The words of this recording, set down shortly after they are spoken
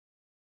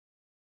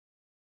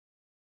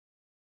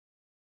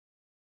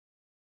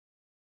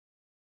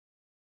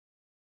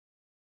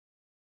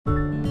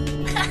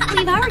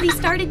we've already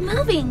started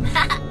moving.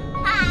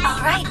 All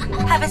right,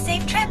 have a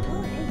safe trip.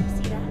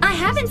 I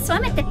haven't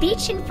swum at the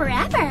beach in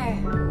forever.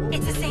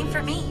 It's the same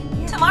for me.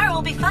 Tomorrow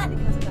will be fun.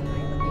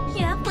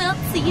 Yeah, well,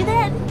 see you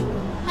then.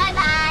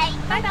 Bye-bye.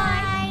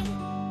 Bye-bye.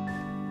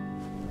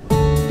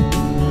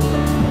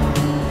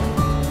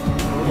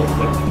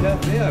 That's the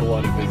cafe I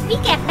want to visit. We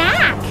get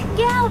back.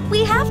 Yeah,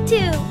 we have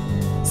to.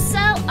 So,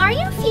 are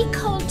your feet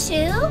cold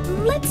too?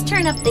 Let's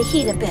turn up the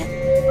heat a bit.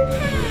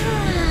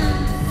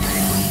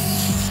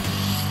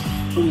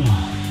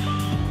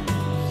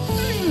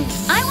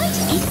 I want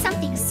to eat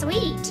something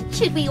sweet.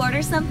 Should we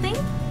order something?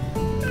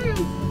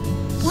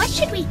 What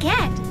should we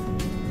get?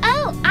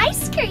 Oh,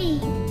 ice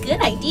cream.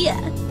 Good idea.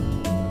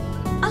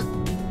 Oh,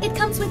 it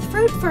comes with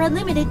fruit for a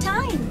limited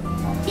time.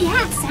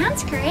 Yeah,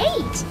 sounds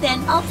great.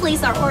 Then I'll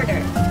place our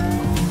order.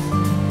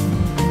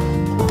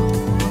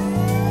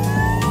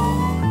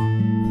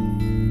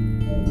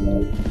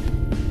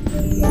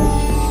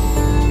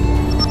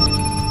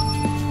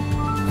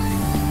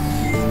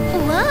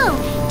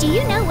 Whoa, do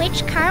you know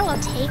which car will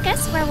take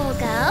us where we'll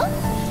go?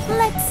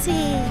 Let's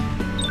see.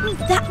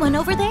 That one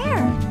over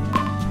there.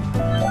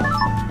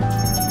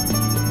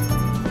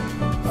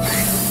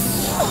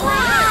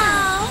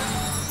 Wow!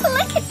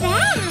 Look at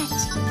that!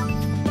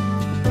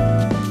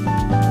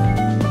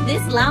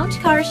 This lounge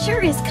car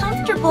sure is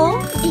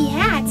comfortable.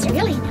 Yeah, it's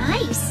really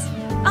nice.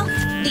 Oh,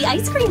 the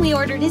ice cream we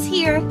ordered is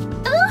here.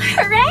 Ooh,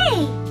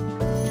 hooray!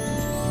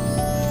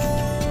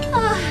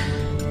 Oh,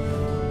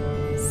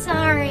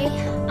 sorry,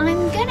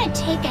 I'm gonna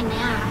take a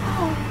nap.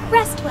 Oh,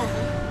 rest well.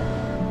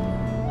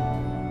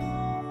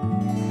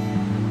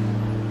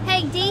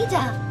 Hey,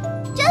 Dita,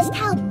 just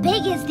how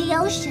big is the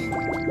ocean?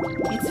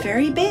 It's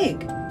very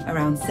big.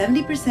 Around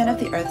 70% of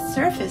the Earth's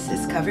surface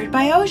is covered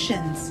by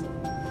oceans.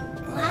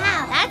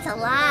 Wow, that's a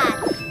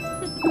lot.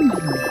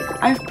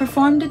 I've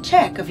performed a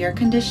check of your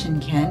condition,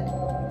 Ken.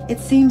 It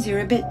seems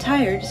you're a bit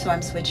tired, so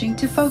I'm switching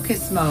to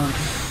focus mode.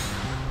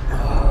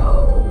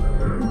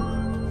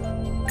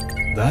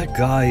 That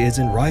guy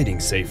isn't riding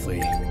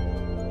safely.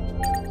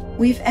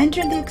 We've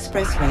entered the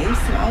expressway,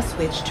 so I'll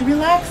switch to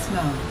relax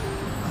mode.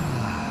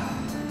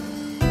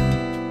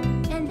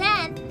 And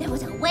then there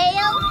was a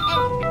whale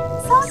and...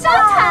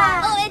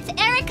 Sota! Oh, it's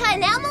Erica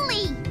and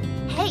Emily.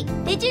 Hey,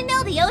 did you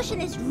know the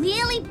ocean is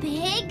really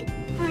big?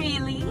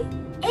 Really?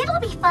 It'll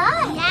be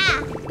fun.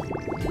 Yeah.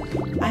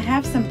 I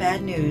have some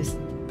bad news.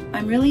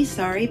 I'm really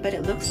sorry, but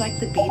it looks like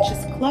the beach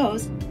is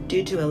closed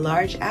due to a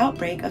large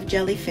outbreak of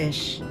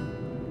jellyfish.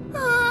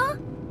 Huh?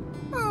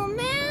 Oh,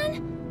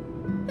 man.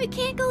 We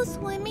can't go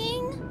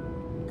swimming.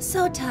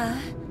 Sota.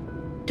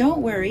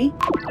 Don't worry,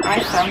 I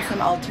found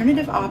some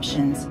alternative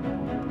options.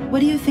 What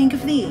do you think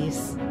of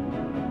these?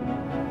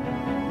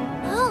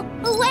 Oh,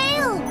 a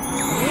whale!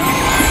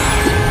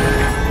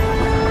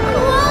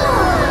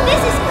 Whoa!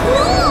 This is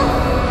cool!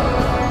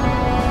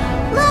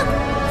 Look!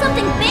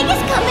 Something big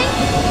is coming!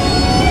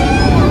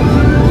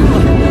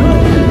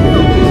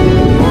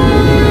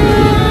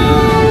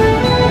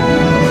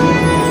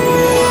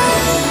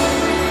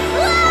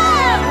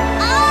 Whoa!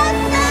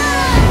 Awesome!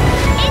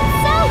 It's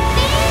so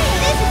big!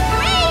 This is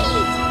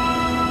great!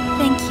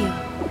 Thank you,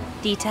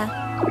 Dita.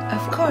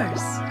 Of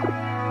course.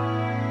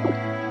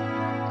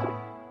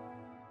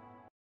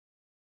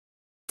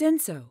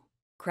 DENSO,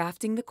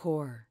 crafting the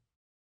core.